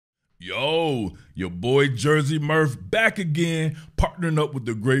Yo, your boy Jersey Murf back again, partnering up with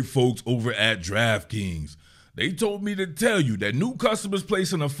the great folks over at DraftKings. They told me to tell you that new customers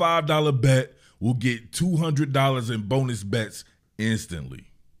placing a $5 bet will get $200 in bonus bets instantly.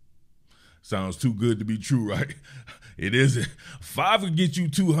 Sounds too good to be true, right? It isn't. 5 will get you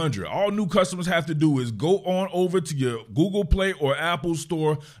 200. All new customers have to do is go on over to your Google Play or Apple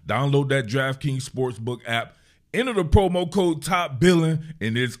Store, download that DraftKings Sportsbook app, enter the promo code TOPBILLIN,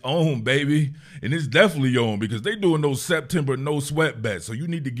 and it's on, baby. And it's definitely on because they're doing those September no sweat bets, so you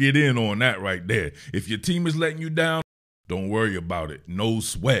need to get in on that right there. If your team is letting you down, don't worry about it. No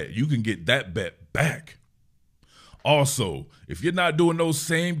sweat. You can get that bet back. Also, if you're not doing those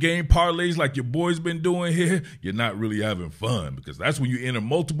same game parlays like your boy's been doing here, you're not really having fun because that's when you enter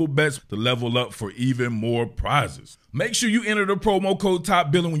multiple bets to level up for even more prizes. Make sure you enter the promo code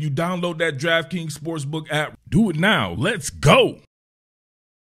TOPBILLIN when you download that DraftKings Sportsbook app. Do it now. Let's go.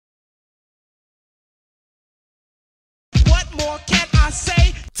 What more can I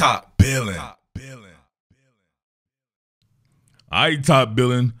say? Top Billin. All right, Top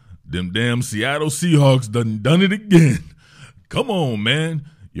Billin. Them damn Seattle Seahawks done it again. Come on, man.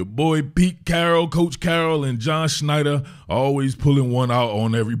 Your boy Pete Carroll, Coach Carroll, and John Schneider always pulling one out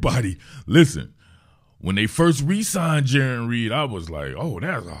on everybody. Listen, when they first re-signed Jarran Reed, I was like, oh,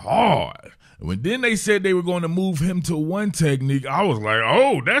 that's hard. When then they said they were going to move him to one technique, I was like,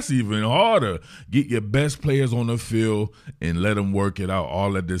 oh, that's even harder. Get your best players on the field and let them work it out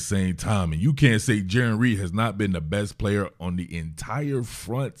all at the same time. And you can't say Jarran Reed has not been the best player on the entire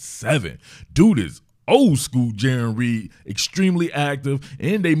front seven. Dude is old school Jarran Reed, extremely active,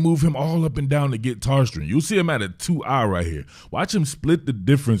 and they move him all up and down the guitar string. You'll see him at a 2-eye right here. Watch him split the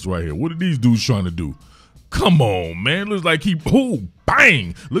difference right here. What are these dudes trying to do? Come on, man. Looks like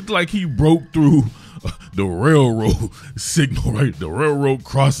bang. Looked like he broke through the railroad signal, right? The railroad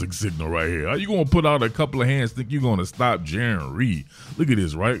crossing signal right here. How you going to put out a couple of hands, think you're going to stop Jarran Reed? Look at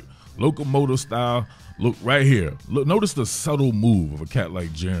this, right? Locomotive style. Look right here. Look, notice the subtle move of a cat like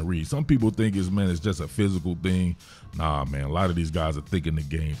Jarran Reed. Some people think it's just a physical thing. Nah, man, a lot of these guys are thinking the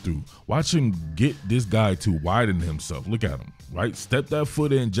game through. Watch him get this guy to widen himself. Look at him, right? Step that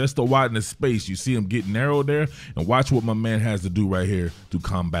foot in just to widen the space. You see him get narrow there, and watch what my man has to do right here to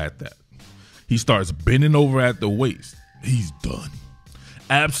combat that. He starts bending over at the waist. He's done.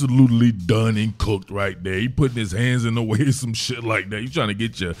 Absolutely done and cooked right there. He putting his hands in the way, some shit like that. You trying to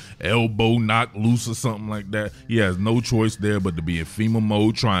get your elbow knocked loose or something like that. He has no choice there but to be in FEMA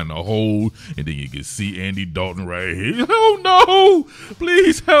mode, trying to hold, and then you can see Andy Dalton right here. Oh no,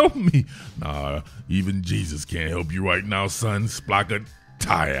 please help me. Nah, even Jesus can't help you right now, son. Splaka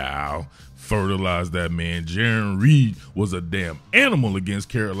tire. Fertilize that man. Jarran Reed was a damn animal against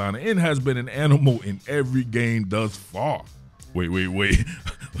Carolina and has been an animal in every game thus far. Wait.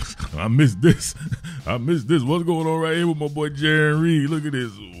 I missed this. What's going on right here with my boy Jarran Reed? Look at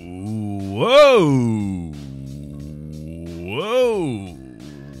this.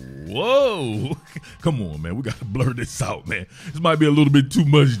 Whoa. Come on, man. We got to blur this out, man. This might be a little bit too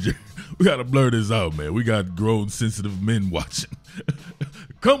much, Jarran. We got to blur this out, man. We got grown, sensitive men watching.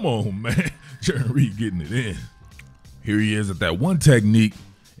 Come on, man. Jarran Reed getting it in. Here he is at that one technique,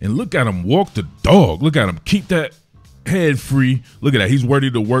 and look at him walk the dog. Look at him keep that head free. Look at that. He's ready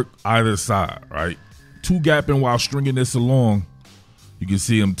to work either side, right? 2-gapping while stringing this along. You can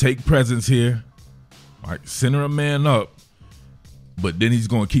see him take presence here. All right, center a man up. But then he's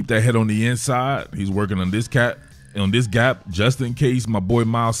going to keep that head on the inside. He's working on this gap just in case my boy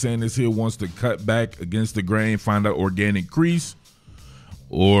Miles Sanders here wants to cut back against the grain, find an organic crease.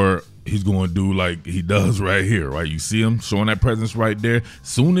 Or he's going to do like he does right here, right? You see him showing that presence right there.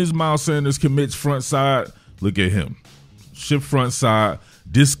 Soon as Miles Sanders commits front side, look at him. Shift front side,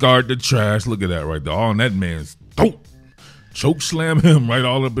 discard the trash. Look at that right there. All on that man's throat. Choke slam him right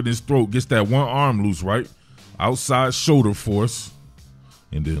all up in his throat. Gets that one arm loose, right? Outside shoulder force.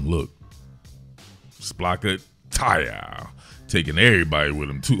 And then look. Splaka tire. Taking everybody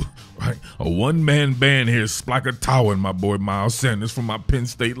with him too, right? A one-man band here. Splaka Tower and my boy Miles Sanders from my Penn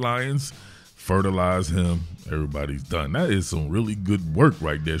State Lions. Fertilize him. Everybody's done. That is some really good work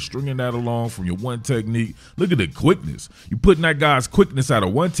right there. Stringing that along from your one technique. Look at the quickness. You putting that guy's quickness out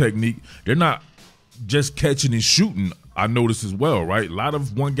of one technique. They're not just catching and shooting. I noticed as well, right? A lot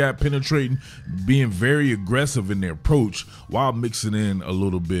of one gap penetrating, being very aggressive in their approach while mixing in a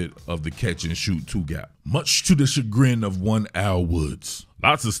little bit of the catch and shoot 2-gap. Much to the chagrin of one Al Woods.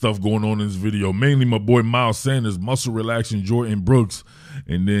 Lots of stuff going on in this video. Mainly my boy Miles Sanders, muscle relaxing Jordan Brooks,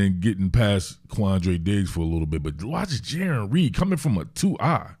 and then getting past Quandre Diggs for a little bit. But watch Jarran Reed coming from a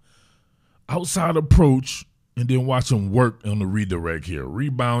 2-eye. Outside approach, And then watch him work on the redirect here.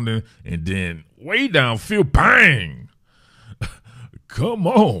 Rebounding and then way downfield. Bang! Come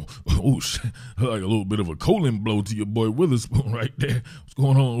on. Oh, shit. Like a little bit of a colon blow to your boy Witherspoon right there. What's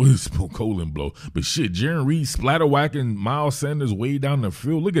going on with Witherspoon? Colon blow. But shit, Jarran Reed splatter whacking Miles Sanders way down the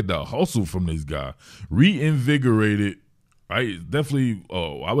field. Look at the hustle from this guy. Reinvigorated. Right? Definitely,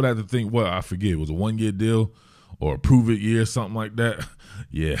 I would have to think, I forget. It was a 1-year deal or a prove-it year, something like that.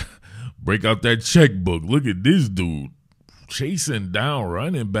 Yeah. Break out that checkbook. Look at this dude. Chasing down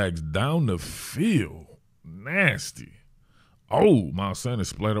running backs down the field. Nasty. Oh, Miles Sanders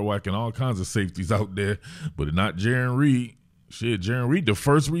splatter whacking all kinds of safeties out there, but not Jarran Reed. Shit, Jarran Reed, the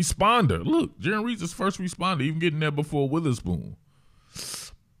first responder. Look, Jarran Reed's the first responder, even getting there before Witherspoon.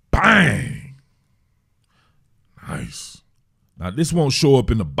 Bang! Nice. Now, this won't show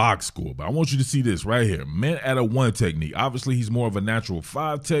up in the box score, but I want you to see this right here. Man at a 1 technique. Obviously, he's more of a natural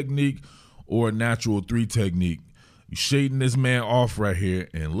 5 technique or a natural 3 technique. You're shading this man off right here,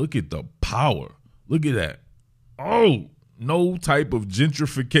 and look at the power. Look at that. Oh! No type of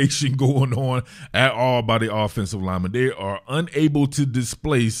gentrification going on at all by the offensive lineman. They are unable to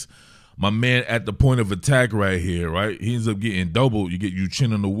displace my man at the point of attack right here, right? He ends up getting doubled. You get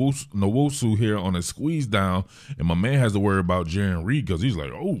Uchenna Nwosu here on a squeeze down, and my man has to worry about Jarran Reed because he's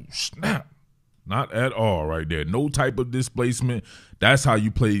like, oh, snap. Not at all right there. No type of displacement. That's how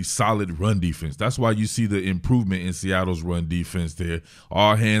you play solid run defense. That's why you see the improvement in Seattle's run defense there.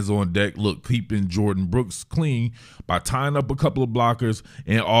 All hands on deck. Look, keeping Jordan Brooks clean by tying up a couple of blockers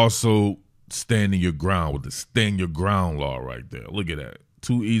and also standing your ground with the stand your ground law right there. Look at that.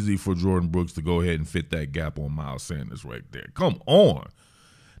 Too easy for Jordan Brooks to go ahead and fit that gap on Miles Sanders right there. Come on.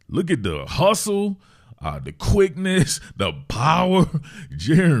 Look at the hustle. The quickness, the power.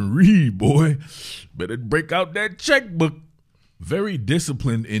 Jarran Reed, boy, better break out that checkbook. Very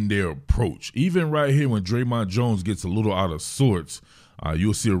disciplined in their approach. Even right here when Draymond Jones gets a little out of sorts,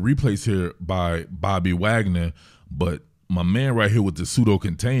 you'll see a replays here by Bobby Wagner, but my man right here with the pseudo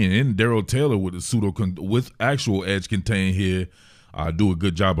contain and Darrell Taylor with the with actual edge contain here, do a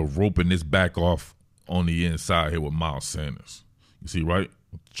good job of roping this back off on the inside here with Miles Sanders. You see, right?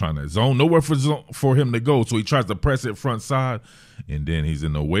 Trying to zone, nowhere for him to go, so he tries to press it front side, and then he's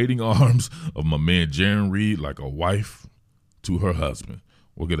in the waiting arms of my man Jarran Reed like a wife to her husband.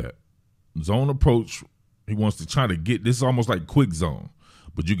 Look at that. Zone approach, he wants to try to get, this is almost like quick zone,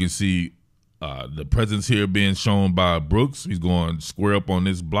 but you can see the presence here being shown by Brooks. He's going to square up on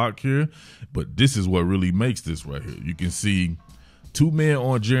this block here, but this is what really makes this right here. You can see 2 men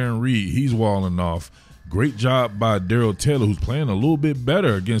on Jarran Reed. He's walling off. Great job by Darrell Taylor, who's playing a little bit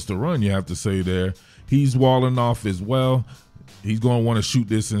better against the run, you have to say there. He's walling off as well. He's going to want to shoot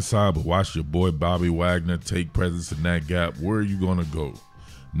this inside, but watch your boy Bobby Wagner take presence in that gap. Where are you going to go?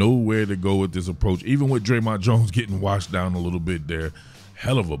 Nowhere to go with this approach. Even with Draymond Jones getting washed down a little bit there.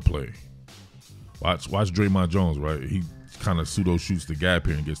 Hell of a play. Watch Draymond Jones, right? He kind of pseudo shoots the gap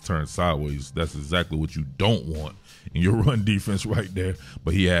here and gets turned sideways. That's exactly what you don't want in your run defense right there,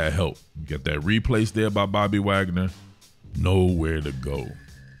 but he had help. You got that replace there by Bobby Wagner. Nowhere to go.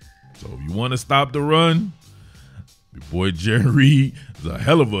 So if you want to stop the run, your boy Jarran Reed is a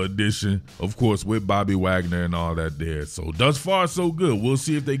hell of an addition, of course, with Bobby Wagner and all that there. So thus far, so good. We'll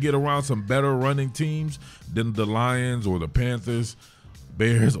see if they get around some better running teams than the Lions or the Panthers,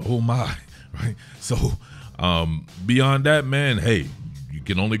 Bears, oh my, right? So beyond that, man, hey, you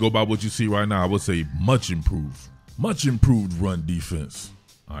can only go by what you see right now. I would say much improved run defense.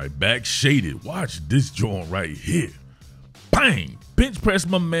 All right, back shaded. Watch this joint right here. Bang! Bench press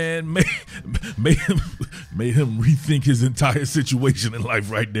my man. Made him rethink his entire situation in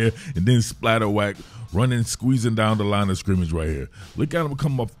life right there. And then splatter whack, running, squeezing down the line of scrimmage right here. Look at him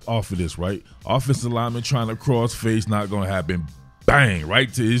come up off of this, right? Offensive lineman trying to cross face, not going to happen. Bang!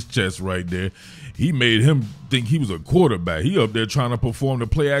 Right to his chest right there. He made him think he was a quarterback. He up there trying to perform the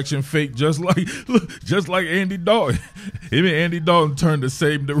play action fake just like Andy Dalton. Him and Andy Dalton turned the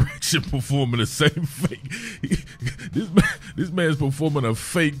same direction, performing the same fake. This man's performing a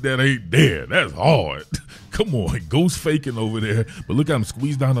fake that ain't there. That's hard. Come on, ghost faking over there. But look at him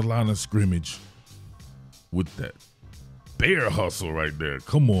squeeze down the line of scrimmage with that bear hustle right there.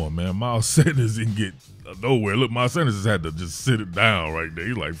 Come on, man. Miles Sanders didn't get nowhere. Look, Miles Sanders just had to just sit it down right there.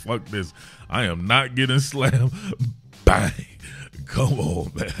 He's like, fuck this. I am not getting slammed. Bang. Come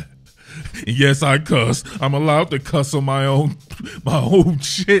on, man. And yes, I cuss. I'm allowed to cuss on my own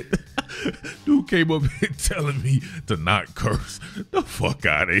shit. Dude came up here telling me to not curse. The fuck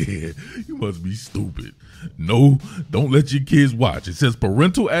out of here. You must be stupid. No, don't let your kids watch. It says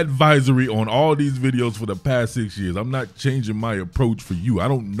parental advisory on all these videos for the past 6 years. I'm not changing my approach for you. I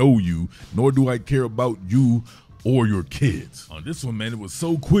don't know you, nor do I care about you or your kids. On this one, man, it was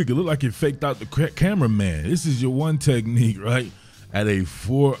so quick. It looked like it faked out the cameraman. This is your one technique, right? At a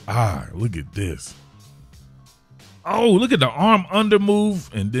 4-eye. Look at this. Oh, look at the arm under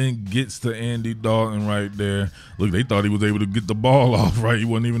move, and then gets to Andy Dalton right there. Look, they thought he was able to get the ball off, right? He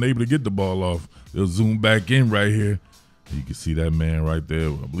wasn't even able to get the ball off. They'll zoom back in right here. You can see that man right there.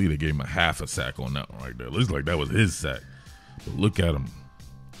 I believe they gave him a half a sack on that one right there. Looks like that was his sack. But look at him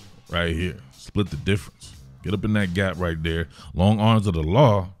right here. Split the difference. Get up in that gap right there. Long arms of the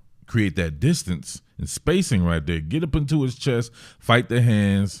law create that distance and spacing right there. Get up into his chest. Fight the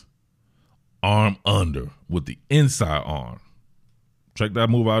hands. Arm under with the inside arm. Check that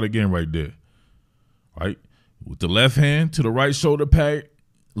move out again right there. Right? With the left hand to the right shoulder pad.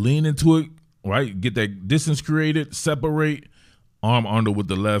 Lean into it. Right? Get that distance created. Separate. Arm under with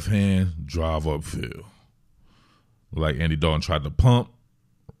the left hand. Drive upfield. Like Andy Dalton tried to pump.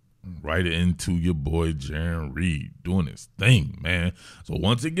 Right into your boy Jarran Reed. Doing his thing, man. So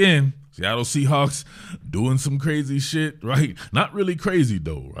once again, Seattle Seahawks doing some crazy shit, right? Not really crazy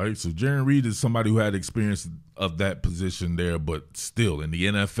though, right? So Jarran Reed is somebody who had experience of that position there, but still in the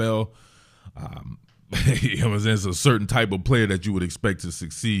NFL, it's a certain type of player that you would expect to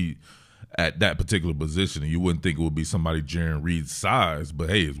succeed at that particular position, and you wouldn't think it would be somebody Jarran Reed's size, but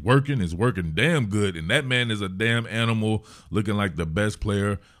hey, it's working damn good, and that man is a damn animal, looking like the best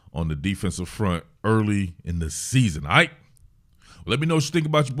player on the defensive front early in the season. All right? Let me know what you think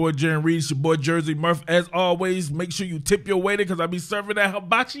about your boy Jarran Reed. It's your boy Jersey Murf. As always, make sure you tip your waiter because I'll be serving that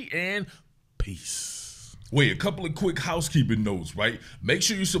hibachi, and peace. Wait, a couple of quick housekeeping notes, right? Make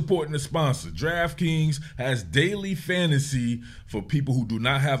sure you're supporting the sponsor. DraftKings has daily fantasy for people who do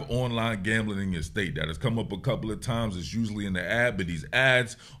not have online gambling in your state. That has come up a couple of times. It's usually in the ad, but these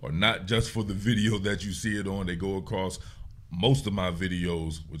ads are not just for the video that you see it on. They go across most of my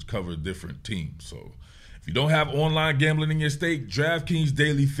videos, which cover different teams. So if you don't have online gambling in your state, DraftKings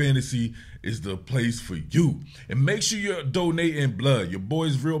Daily Fantasy is the place for you. And make sure you're donating blood. Your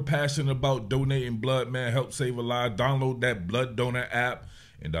boy's real passionate about donating blood, man. Help save a life. Download that blood donor app.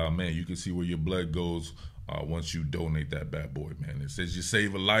 And, man, you can see where your blood goes once you donate that bad boy, man. It says you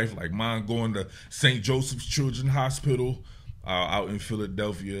save a life, like mine going to St. Joseph's Children's Hospital out in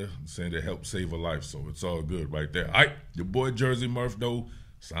Philadelphia, saying to help save a life. So it's all good right there. All right, your boy Jersey Murf, though,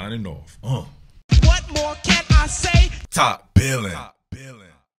 signing off. What more can I say? Top Billin.